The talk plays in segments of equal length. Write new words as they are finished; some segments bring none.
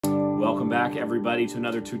Welcome back, everybody, to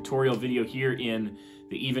another tutorial video here in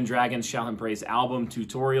the Even Dragons Shout and Praise album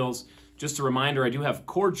tutorials. Just a reminder, I do have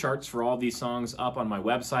chord charts for all these songs up on my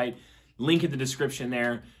website. Link in the description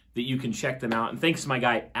there that you can check them out. And thanks to my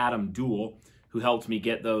guy, Adam Duell, who helped me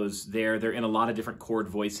get those there. They're in a lot of different chord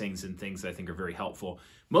voicings and things that I think are very helpful.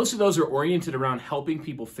 Most of those are oriented around helping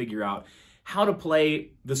people figure out how to play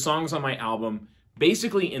the songs on my album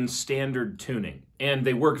basically in standard tuning. And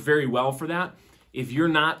they work very well for that. If you're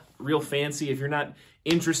not real fancy, if you're not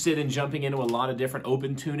interested in jumping into a lot of different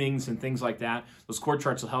open tunings and things like that, those chord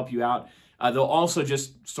charts will help you out. They'll also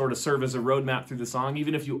just sort of serve as a roadmap through the song,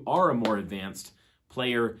 even if you are a more advanced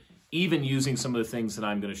player, even using some of the things that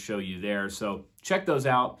I'm going to show you there. So check those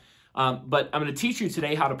out. But I'm going to teach you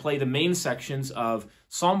today how to play the main sections of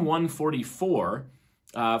Psalm 144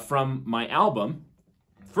 from my album.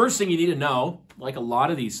 First thing you need to know, like a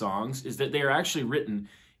lot of these songs, is that they are actually written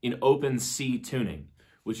in open C tuning,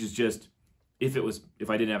 which is just, if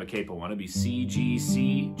I didn't have a capo one, it'd be C, G,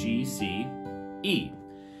 C, G, C, E.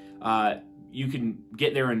 You can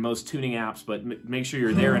get there in most tuning apps, but make sure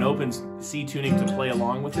you're there in open C tuning to play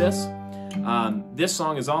along with this. This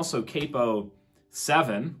song is also capo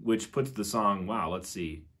 7, which puts the song, wow, let's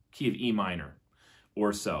see, key of E minor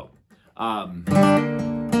or so.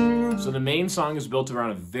 So the main song is built around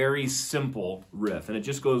a very simple riff, and it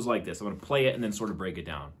just goes like this. I'm going to play it and then sort of break it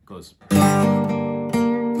down. It goes...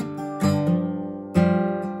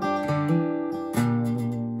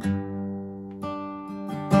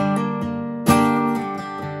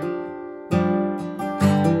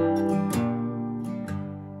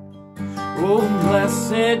 Oh,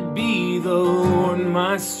 blessed be the Lord,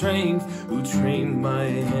 my strength, who trained my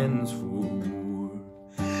hands for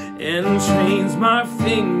and trains my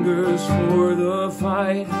fingers for the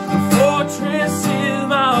fight. The fortress is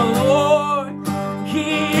my Lord,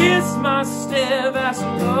 He is my steadfast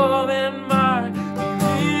love and my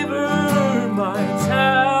deliverer, my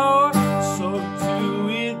tower. So too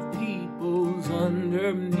with peoples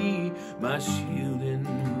under me, my shield in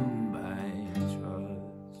whom I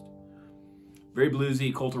trust. Very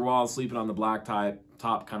bluesy, Colter Wall, Sleeping on the Black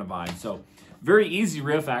Top kind of vibe. So very easy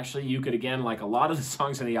riff, actually. You could, again, like a lot of the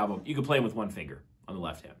songs on the album, you could play them with one finger on the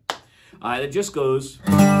left hand. It just goes,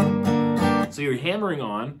 so you're hammering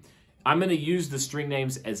on. I'm going to use the string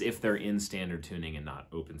names as if they're in standard tuning and not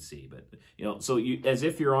open C. But, you know, so as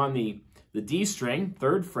if you're on the D string,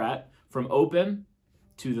 3rd fret, from open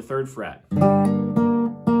to the 3rd fret.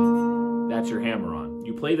 That's your hammer on.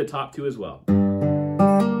 You play the top 2 as well.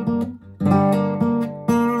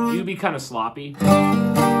 You be kind of sloppy.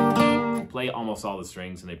 Play almost all the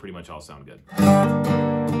strings, and they pretty much all sound good. And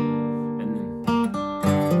then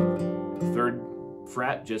 3rd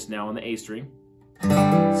fret, just now on the A string.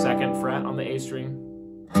 2nd fret on the A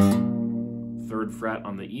string. 3rd fret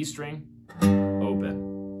on the E string.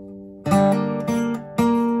 Open.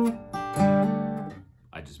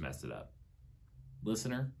 I just messed it up.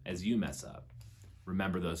 Listener, as you mess up,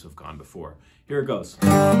 remember those who have gone before. Here it goes.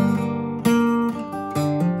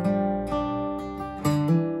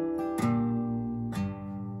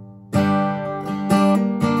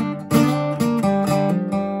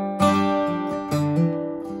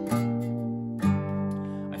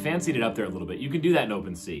 Fancied it up there a little bit. You can do that in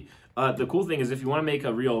open C. The cool thing is if you want to make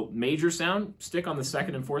a real major sound, stick on the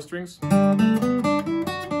 2nd and 4th strings.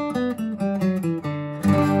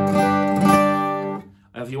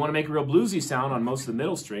 If you want to make a real bluesy sound on most of the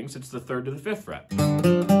middle strings, it's the 3rd to the 5th fret.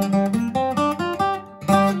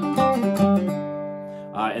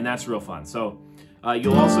 And that's real fun. So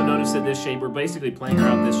you'll also notice that this shape, we're basically playing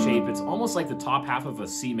around this shape. It's almost like the top half of a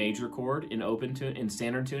C major chord in in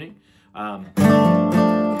standard tuning.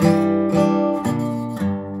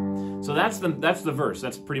 So that's the verse.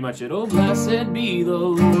 That's pretty much it. Oh, blessed be the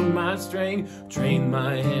Lord, my strength, train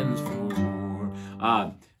my hands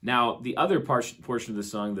for. Now, the other portion of the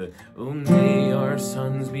song, the oh, may our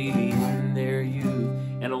sons be in their youth,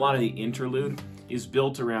 and a lot of the interlude is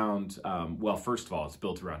built around, well, first of all, it's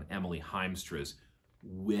built around Emily Heimstra's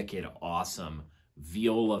wicked, awesome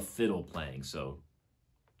viola fiddle playing. So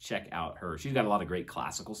check out her. She's got a lot of great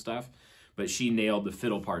classical stuff, but she nailed the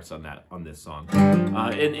fiddle parts on this song.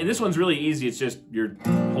 And this one's really easy. It's just you're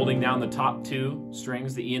holding down the top 2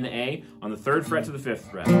 strings, the E and the A, on the 3rd fret to the 5th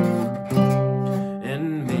fret.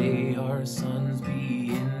 And may our sons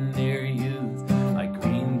be in their youth, like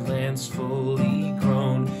green plants fully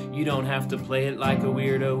grown. You don't have to play it like a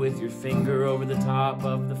weirdo with your finger over the top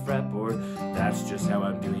of the fretboard. That's just how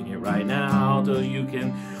I'm doing it right now, so you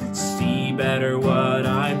can see better what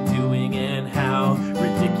I'm doing and how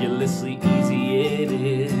ridiculously easy it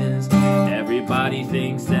is. Everybody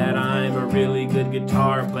thinks that I'm a really good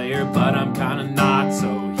guitar player, but I'm kinda not, so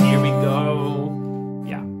here we go.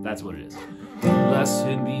 Yeah, that's what it is.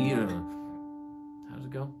 Blessed be how's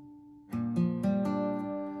it go?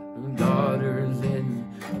 Daughters in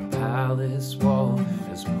the palace wall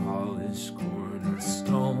as polished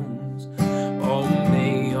cornerstones. Oh,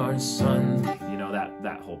 may our son, you know,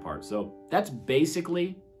 that whole part. So that's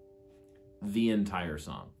basically the entire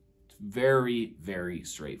song. It's very, very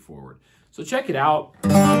straightforward. So check it out.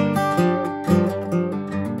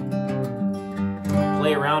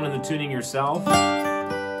 Play around in the tuning yourself.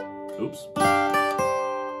 Oops.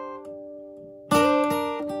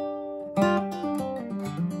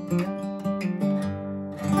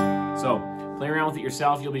 So play around with it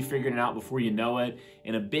yourself. You'll be figuring it out before you know it.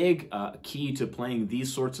 And a big key to playing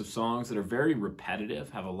these sorts of songs that are very repetitive,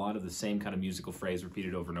 have a lot of the same kind of musical phrase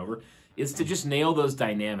repeated over and over, is to just nail those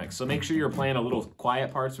dynamics. So make sure you're playing a little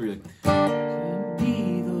quiet parts where you're like,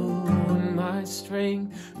 be the Lord my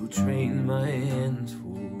strength, who trained my hands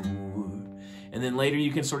forward. And then later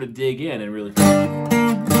you can sort of dig in and really...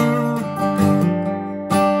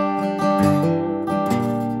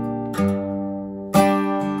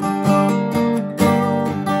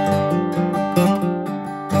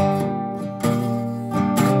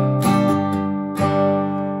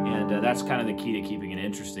 That's kind of the key to keeping it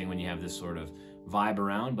interesting when you have this sort of vibe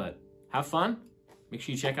around, but have fun. Make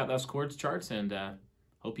sure you check out those chords charts, and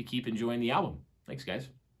hope you keep enjoying the album. Thanks, guys.